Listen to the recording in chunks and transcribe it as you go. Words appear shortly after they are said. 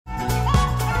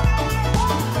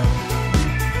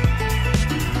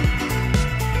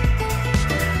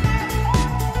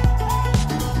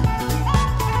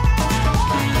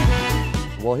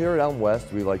Well, here at Elm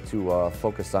West, we like to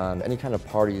focus on any kind of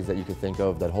parties that you could think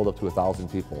of that hold up to 1,000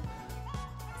 people.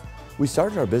 We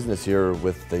started our business here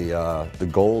with the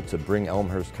goal to bring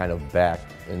Elmhurst kind of back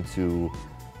into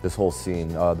this whole scene.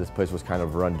 This place was kind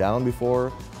of run down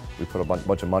before. We put a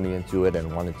bunch of money into it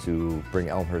and wanted to bring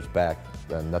Elmhurst back,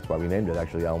 and that's why we named it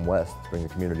actually Elm West, to bring the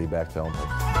community back to Elmhurst.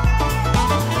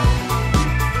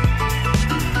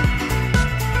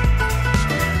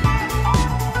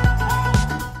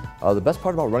 The best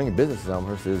part about running a business in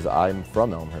Elmhurst is I'm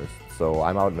from Elmhurst, so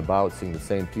I'm out and about seeing the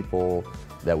same people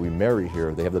that we marry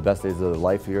here. They have the best days of their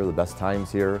life here, the best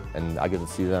times here, and I get to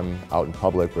see them out in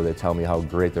public where they tell me how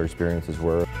great their experiences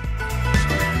were.